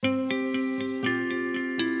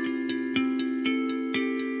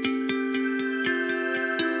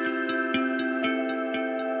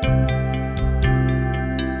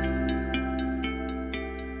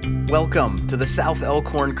Welcome to the South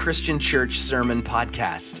Elkhorn Christian Church Sermon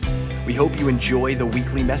Podcast. We hope you enjoy the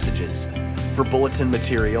weekly messages. For bulletin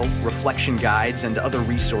material, reflection guides, and other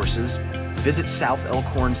resources, visit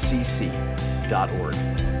southelkhorncc.org.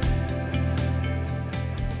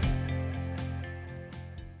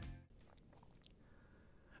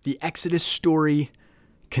 The Exodus story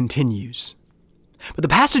continues. But the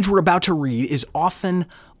passage we're about to read is often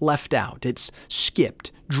left out. It's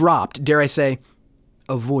skipped, dropped, dare I say,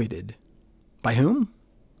 avoided. By whom?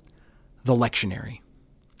 The lectionary.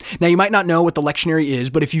 Now, you might not know what the lectionary is,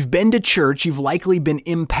 but if you've been to church, you've likely been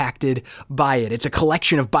impacted by it. It's a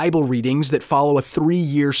collection of Bible readings that follow a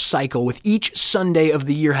 3-year cycle, with each Sunday of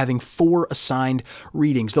the year having 4 assigned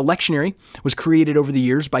readings. The lectionary was created over the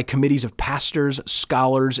years by committees of pastors,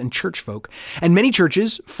 scholars, and church folk, and many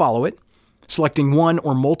churches follow it, selecting one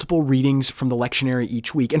or multiple readings from the lectionary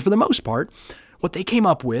each week. And for the most part, what they came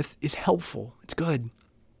up with is helpful. It's good.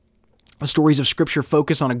 The stories of Scripture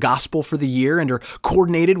focus on a gospel for the year and are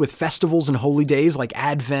coordinated with festivals and holy days like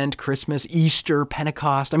Advent, Christmas, Easter,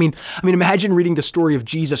 Pentecost. I mean, imagine reading the story of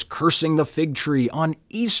Jesus cursing the fig tree on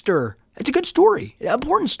Easter. It's a good story, an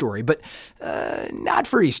important story, but not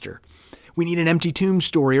for Easter. We need an empty tomb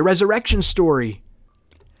story, a resurrection story.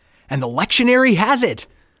 And the lectionary has it.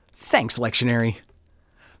 Thanks, lectionary.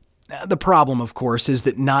 The problem, of course, is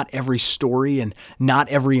that not every story and not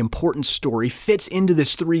every important story fits into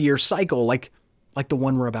this 3-year cycle like the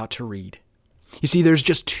one we're about to read. You see, there's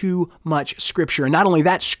just too much Scripture. And not only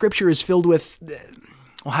that, Scripture is filled with,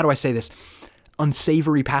 how do I say this?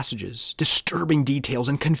 Unsavory passages, disturbing details,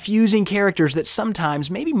 and confusing characters that sometimes,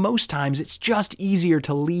 maybe most times, it's just easier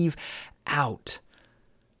to leave out,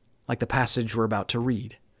 like the passage we're about to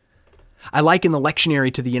read. I liken the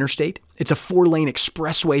lectionary to the interstate. It's a 4-lane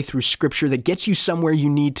expressway through Scripture that gets you somewhere you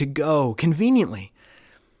need to go conveniently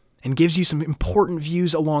and gives you some important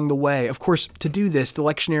views along the way. Of course, to do this, the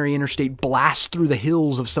lectionary interstate blasts through the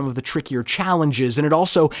hills of some of the trickier challenges, and it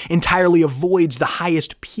also entirely avoids the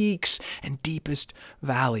highest peaks and deepest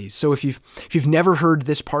valleys. So if you've never heard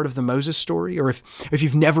this part of the Moses story, or if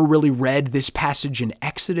you've never really read this passage in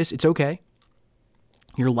Exodus, it's okay.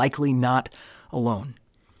 You're likely not alone.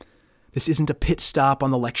 This isn't a pit stop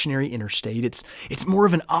on the lectionary interstate. It's more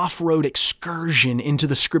of an off-road excursion into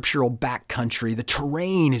the scriptural backcountry. The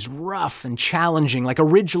terrain is rough and challenging, like a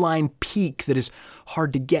ridgeline peak that is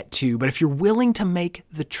hard to get to. But if you're willing to make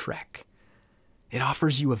the trek, it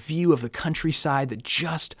offers you a view of the countryside that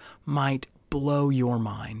just might blow your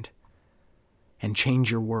mind and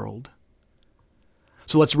change your world.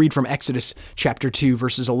 So let's read from Exodus chapter 2,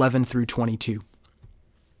 verses 11 through 22.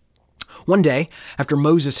 One day, after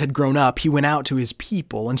Moses had grown up, he went out to his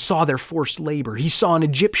people and saw their forced labor. He saw an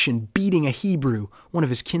Egyptian beating a Hebrew, one of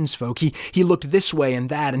his kinsfolk. He looked this way and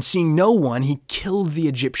that, and seeing no one, he killed the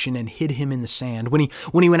Egyptian and hid him in the sand. When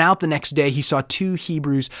he went out the next day, he saw 2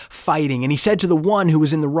 Hebrews fighting, and he said to the one who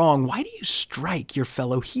was in the wrong, "Why do you strike your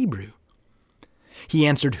fellow Hebrew?" He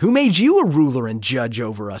answered, "Who made you a ruler and judge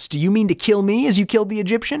over us? Do you mean to kill me as you killed the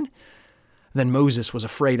Egyptian?" Then Moses was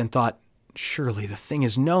afraid and thought, "Surely the thing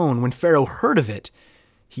is known." When Pharaoh heard of it,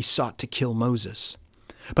 he sought to kill Moses.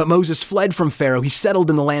 But Moses fled from Pharaoh. He settled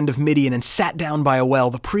in the land of Midian and sat down by a well.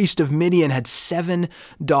 The priest of Midian had 7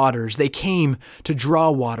 daughters. They came to draw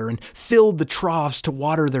water and filled the troughs to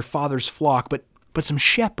water their father's flock. But some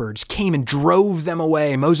shepherds came and drove them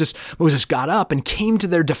away. Moses got up and came to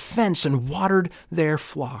their defense and watered their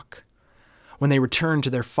flock. When they returned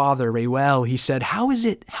to their father Reuel, he said, How is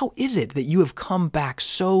it that you have come back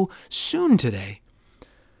so soon today?"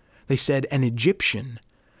 They said, "An Egyptian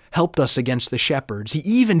helped us against the shepherds. He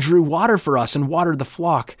even drew water for us and watered the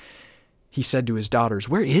flock." He said to his daughters,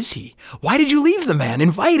 "Where is he? Why did you leave the man?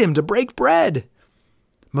 Invite him to break bread."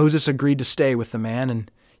 Moses agreed to stay with the man,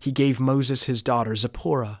 and he gave Moses his daughter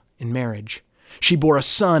Zipporah in marriage. She bore a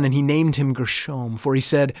son, and he named him Gershom, for he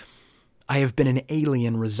said, "I have been an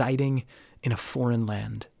alien residing in a foreign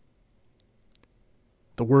land."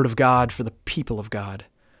 The word of God for the people of God.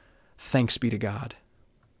 Thanks be to God.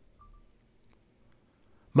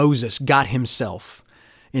 Moses got himself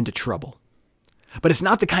into trouble. But it's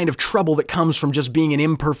not the kind of trouble that comes from just being an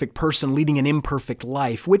imperfect person leading an imperfect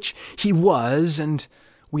life, which he was and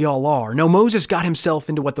we all are. No, Moses got himself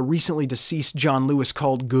into what the recently deceased John Lewis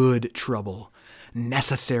called good trouble,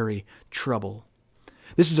 necessary trouble.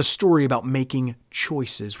 This is a story about making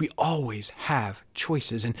choices. We always have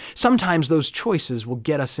choices, and sometimes those choices will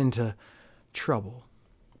get us into trouble.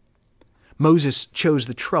 Moses chose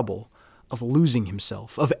the trouble of losing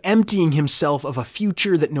himself, of emptying himself of a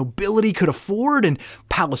future that nobility could afford and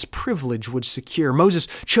palace privilege would secure. Moses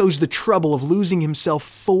chose the trouble of losing himself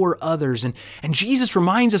for others. And Jesus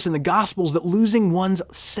reminds us in the Gospels that losing one's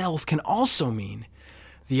self can also mean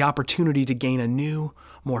the opportunity to gain a new,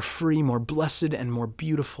 more free, more blessed, and more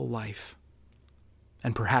beautiful life,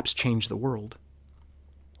 and perhaps change the world.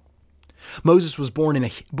 Moses was born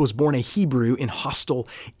a Hebrew in hostile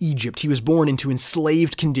Egypt. He was born into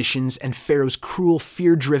enslaved conditions and Pharaoh's cruel,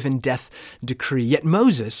 fear-driven death decree. Yet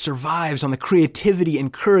Moses survives on the creativity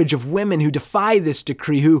and courage of women who defy this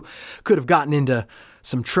decree, who could have gotten into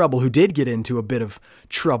some trouble, who did get into a bit of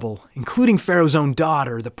trouble, including Pharaoh's own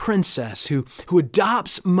daughter, the princess, who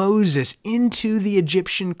adopts Moses into the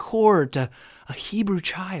Egyptian court, a Hebrew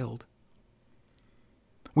child.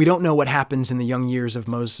 We don't know what happens in the young years of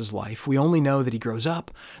Moses' life. We only know that he grows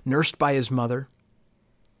up, nursed by his mother.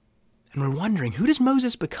 And we're wondering, who does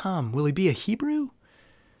Moses become? Will he be a Hebrew?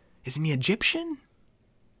 Isn't he Egyptian?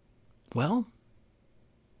 Well,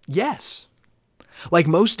 yes. Like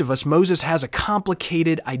most of us, Moses has a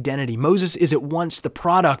complicated identity. Moses is at once the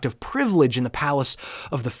product of privilege in the palace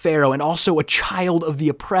of the Pharaoh and also a child of the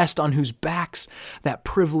oppressed on whose backs that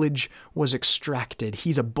privilege was extracted.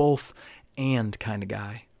 He's a both and kind of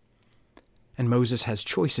guy. And Moses has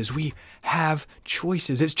choices. We have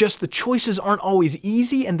choices. It's just the choices aren't always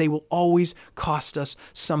easy and they will always cost us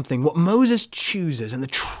something. What Moses chooses and the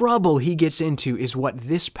trouble he gets into is what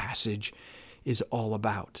this passage is all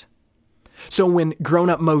about. So when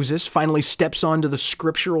grown-up Moses finally steps onto the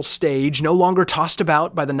scriptural stage, no longer tossed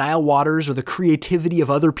about by the Nile waters or the creativity of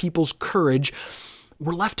other people's courage,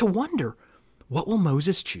 we're left to wonder, what will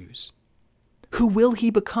Moses choose? Who will he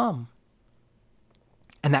become?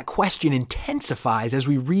 And that question intensifies as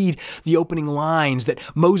we read the opening lines that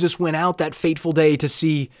Moses went out that fateful day to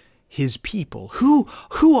see his people. Who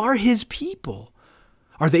are his people?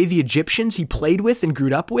 Are they the Egyptians he played with and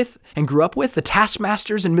grew up with, the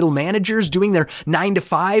taskmasters and middle managers doing their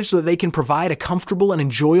 9-to-5 so that they can provide a comfortable and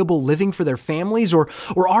enjoyable living for their families? Or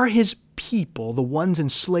are his people the ones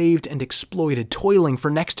enslaved and exploited, toiling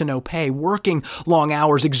for next to no pay, working long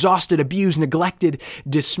hours, exhausted, abused, neglected,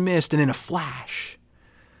 dismissed, and in a flash,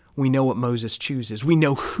 we know what Moses chooses. We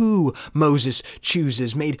know who Moses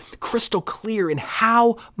chooses, made crystal clear in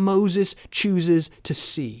how Moses chooses to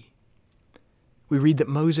see. We read that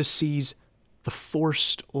Moses sees the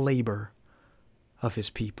forced labor of his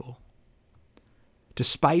people.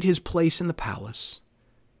 Despite his place in the palace,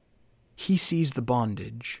 he sees the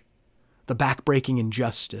bondage, the backbreaking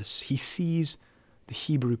injustice. He sees the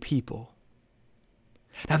Hebrew people.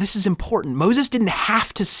 Now, this is important. Moses didn't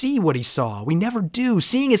have to see what he saw. We never do.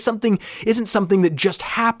 Seeing isn't something that just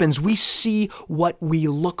happens. We see what we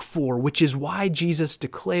look for, which is why Jesus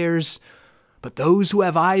declares, "But those who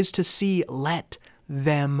have eyes to see, let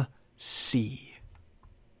them see."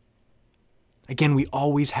 Again, we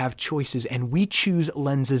always have choices, and we choose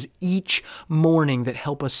lenses each morning that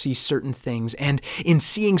help us see certain things, and in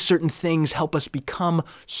seeing certain things, help us become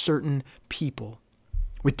certain people.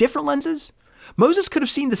 With different lenses, Moses could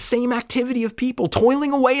have seen the same activity of people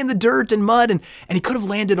toiling away in the dirt and mud, and he could have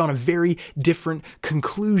landed on a very different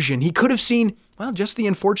conclusion. He could have seen, well, just the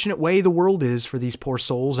unfortunate way the world is for these poor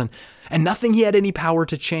souls, and nothing he had any power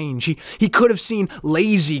to change. He could have seen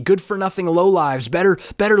lazy, good-for-nothing lowlives,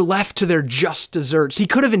 better left to their just deserts. He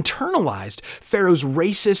could have internalized Pharaoh's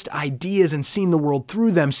racist ideas and seen the world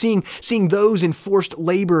through them, seeing those in forced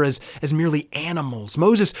labor as merely animals.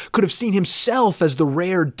 Moses could have seen himself as the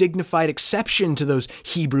rare, dignified exception to those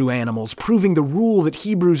Hebrew animals, proving the rule that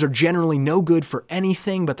Hebrews are generally no good for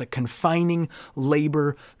anything but the confining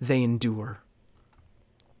labor they endure.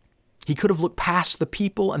 He could have looked past the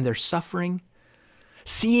people and their suffering,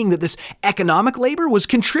 seeing that this economic labor was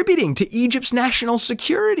contributing to Egypt's national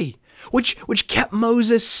security, which kept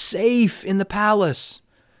Moses safe in the palace.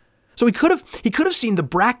 So he could have seen the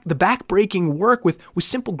back-breaking work with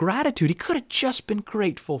simple gratitude. He could have just been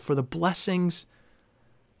grateful for the blessings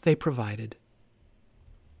they provided.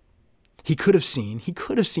 He could have seen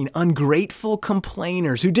ungrateful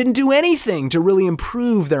complainers who didn't do anything to really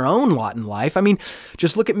improve their own lot in life. I mean,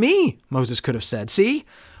 just look at me, Moses could have said. See,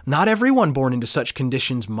 not everyone born into such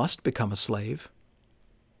conditions must become a slave.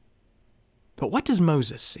 But what does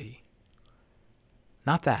Moses see?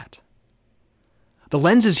 Not that. The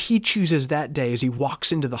lenses he chooses that day as he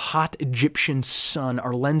walks into the hot Egyptian sun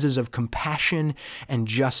are lenses of compassion and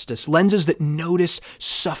justice, lenses that notice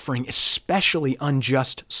suffering, especially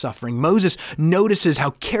unjust suffering. Moses notices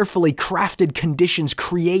how carefully crafted conditions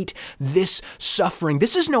create this suffering.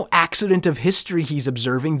 This is no accident of history he's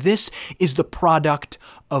observing. This is the product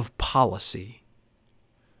of policy.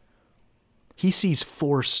 he sees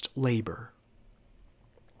forced labor.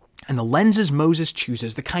 And the lenses Moses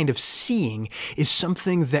chooses, the kind of seeing, is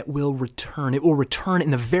something that will return. It will return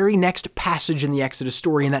in the very next passage in the Exodus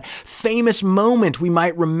story, in that famous moment we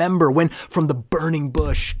might remember when from the burning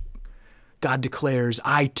bush, God declares,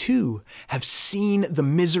 I too have seen the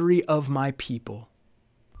misery of my people.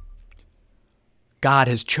 God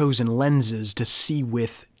has chosen lenses to see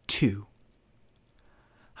with too.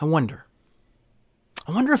 I wonder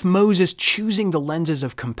if Moses choosing the lenses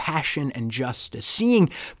of compassion and justice, seeing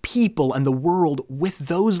people and the world with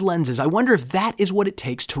those lenses, I wonder if that is what it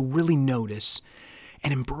takes to really notice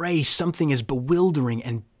and embrace something as bewildering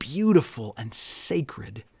and beautiful and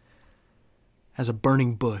sacred as a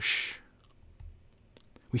burning bush.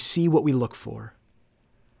 We see what we look for.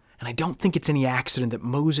 And I don't think it's any accident that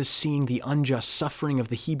Moses seeing the unjust suffering of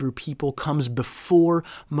the Hebrew people comes before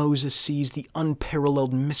Moses sees the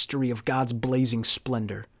unparalleled mystery of God's blazing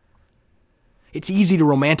splendor. It's easy to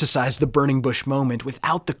romanticize the burning bush moment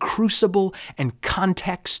without the crucible and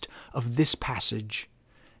context of this passage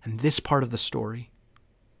and this part of the story.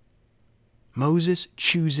 Moses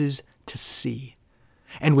chooses to see.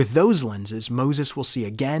 And with those lenses, Moses will see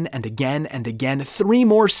again and again and again. 3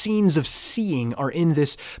 more scenes of seeing are in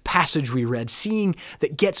this passage we read, seeing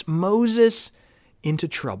that gets Moses into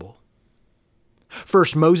trouble.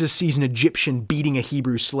 First, Moses sees an Egyptian beating a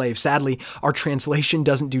Hebrew slave. Sadly, our translation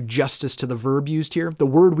doesn't do justice to the verb used here. The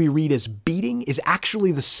word we read as beating is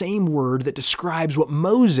actually the same word that describes what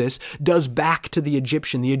Moses does back to the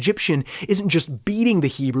Egyptian. The Egyptian isn't just beating the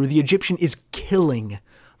Hebrew, the Egyptian is killing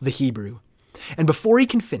the Hebrew. And before he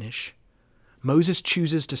can finish, Moses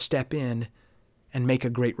chooses to step in and make a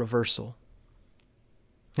great reversal.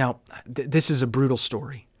 Now, this is a brutal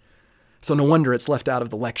story, so no wonder it's left out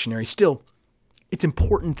of the lectionary. Still, it's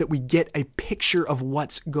important that we get a picture of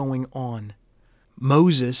what's going on.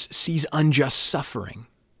 Moses sees unjust suffering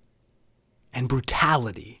and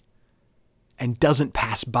brutality and doesn't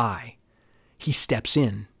pass by. He steps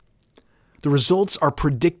in. The results are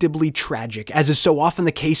predictably tragic, as is so often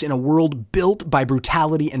the case in a world built by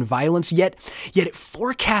brutality and violence, yet it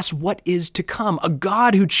forecasts what is to come, a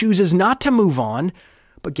God who chooses not to move on,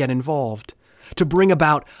 but get involved, to bring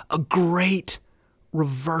about a great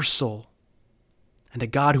reversal, and a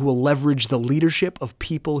God who will leverage the leadership of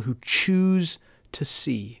people who choose to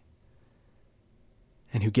see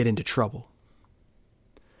and who get into trouble.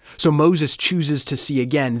 So Moses chooses to see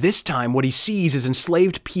again. This time, what he sees is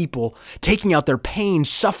enslaved people taking out their pain,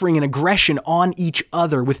 suffering, and aggression on each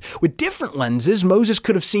other. With different lenses, Moses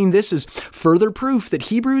could have seen this as further proof that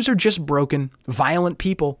Hebrews are just broken, violent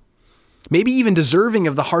people, maybe even deserving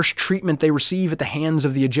of the harsh treatment they receive at the hands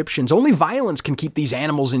of the Egyptians. Only violence can keep these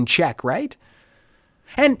animals in check, right?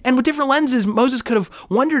 And with different lenses, Moses could have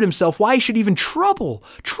wondered himself why he should even trouble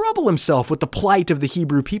himself with the plight of the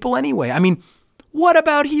Hebrew people anyway. I mean, what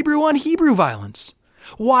about Hebrew on Hebrew violence?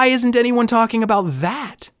 Why isn't anyone talking about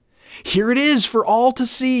that? Here it is for all to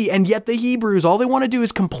see, and yet the Hebrews, all they want to do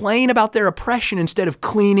is complain about their oppression instead of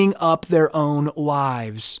cleaning up their own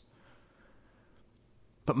lives.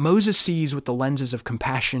 But Moses sees with the lenses of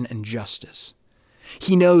compassion and justice.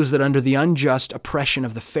 He knows that under the unjust oppression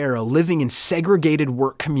of the Pharaoh, living in segregated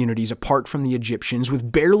work communities apart from the Egyptians,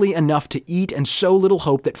 with barely enough to eat and so little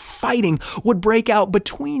hope that fighting would break out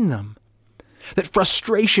between them, that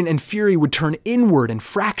frustration and fury would turn inward and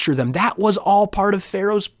fracture them. That was all part of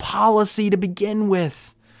Pharaoh's policy to begin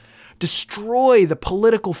with. Destroy the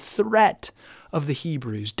political threat of the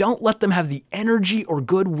Hebrews. Don't let them have the energy or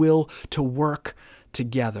goodwill to work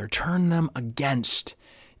together. Turn them against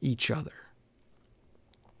each other.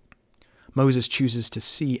 Moses chooses to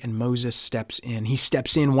see, and Moses steps in. He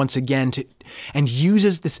steps in once again and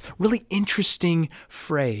uses this really interesting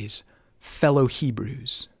phrase, fellow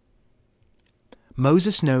Hebrews.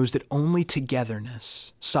 Moses knows that only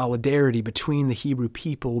togetherness, solidarity between the Hebrew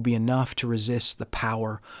people will be enough to resist the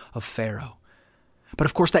power of Pharaoh. But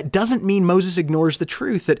of course, that doesn't mean Moses ignores the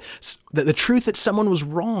truth, that someone was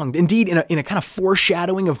wronged. Indeed, in a kind of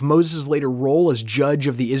foreshadowing of Moses' later role as judge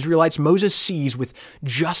of the Israelites, Moses sees with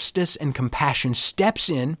justice and compassion, steps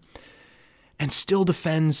in, and still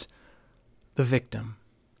defends the victim.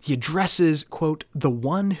 He addresses, quote, the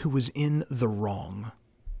one who was in the wrong.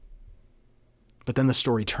 But then the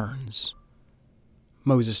story turns.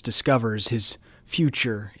 Moses discovers his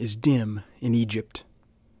future is dim in Egypt.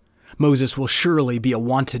 Moses will surely be a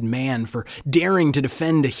wanted man for daring to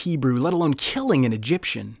defend a Hebrew, let alone killing an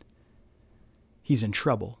Egyptian. He's in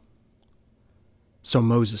trouble. So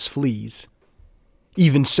Moses flees.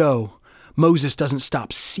 Even so, Moses doesn't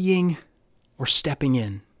stop seeing or stepping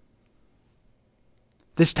in.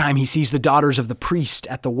 This time he sees the daughters of the priest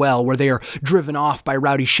at the well, where they are driven off by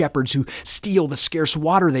rowdy shepherds who steal the scarce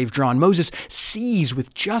water they've drawn. Moses sees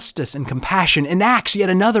with justice and compassion, enacts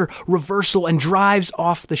yet another reversal, and drives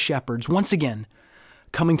off the shepherds, once again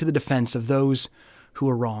coming to the defense of those who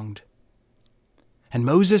are wronged. And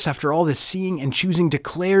Moses, after all this seeing and choosing,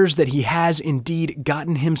 declares that he has indeed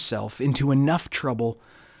gotten himself into enough trouble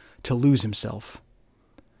to lose himself.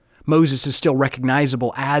 Moses is still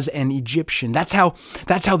recognizable as an Egyptian. That's how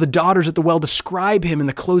the daughters at the well describe him in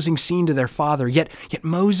the closing scene to their father. Yet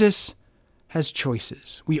Moses has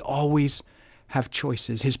choices. We always have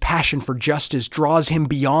choices. His passion for justice draws him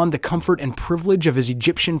beyond the comfort and privilege of his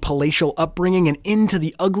Egyptian palatial upbringing and into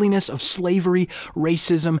the ugliness of slavery,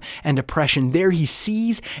 racism, and oppression. There he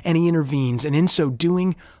sees and he intervenes, and in so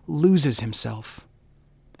doing, loses himself.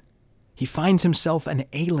 He finds himself an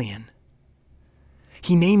alien.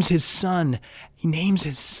 He names his son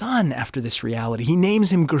after this reality. He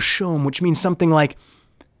names him Gershom, which means something like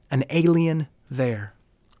an alien there.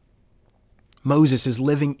 Moses is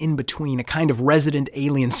living in between, a kind of resident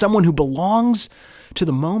alien, someone who belongs to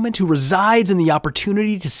the moment, who resides in the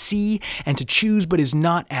opportunity to see and to choose, but is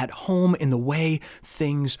not at home in the way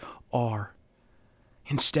things are.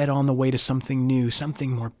 Instead, on the way to something new, something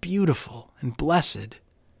more beautiful and blessed.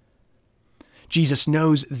 Jesus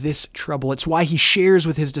knows this trouble. It's why he shares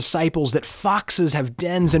with his disciples that foxes have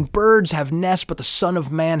dens and birds have nests, but the Son of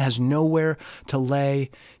Man has nowhere to lay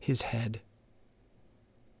his head.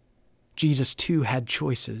 Jesus too had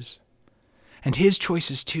choices, and his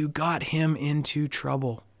choices too got him into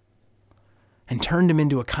trouble and turned him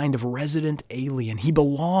into a kind of resident alien. He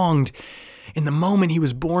belonged in the moment he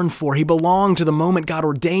was born for. He belonged to the moment God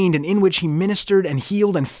ordained and in which he ministered and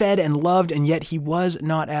healed and fed and loved, and yet he was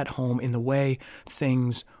not at home in the way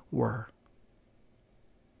things were.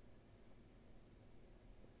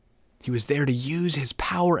 He was there to use his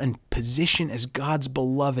power and position as God's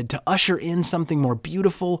beloved to usher in something more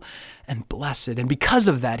beautiful and blessed. And because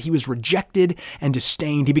of that, he was rejected and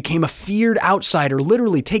disdained. He became a feared outsider,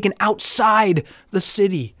 literally taken outside the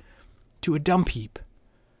city to a dump heap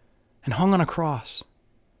and hung on a cross,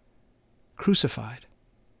 crucified.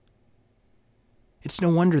 It's no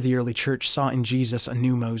wonder the early church saw in Jesus a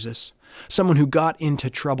new Moses, someone who got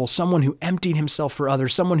into trouble, someone who emptied himself for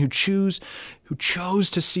others, someone who chose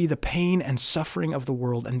to see the pain and suffering of the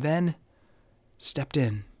world and then stepped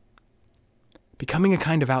in, becoming a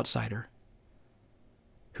kind of outsider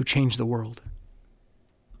who changed the world.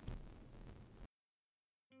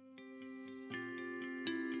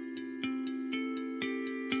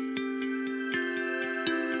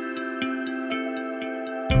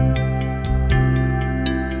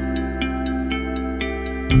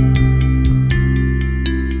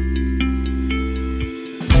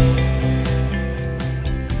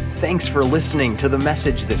 Thanks for listening to the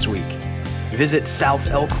message this week. Visit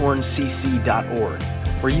southelkhorncc.org,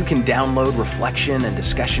 where you can download reflection and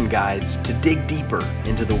discussion guides to dig deeper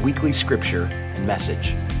into the weekly scripture and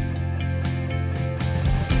message.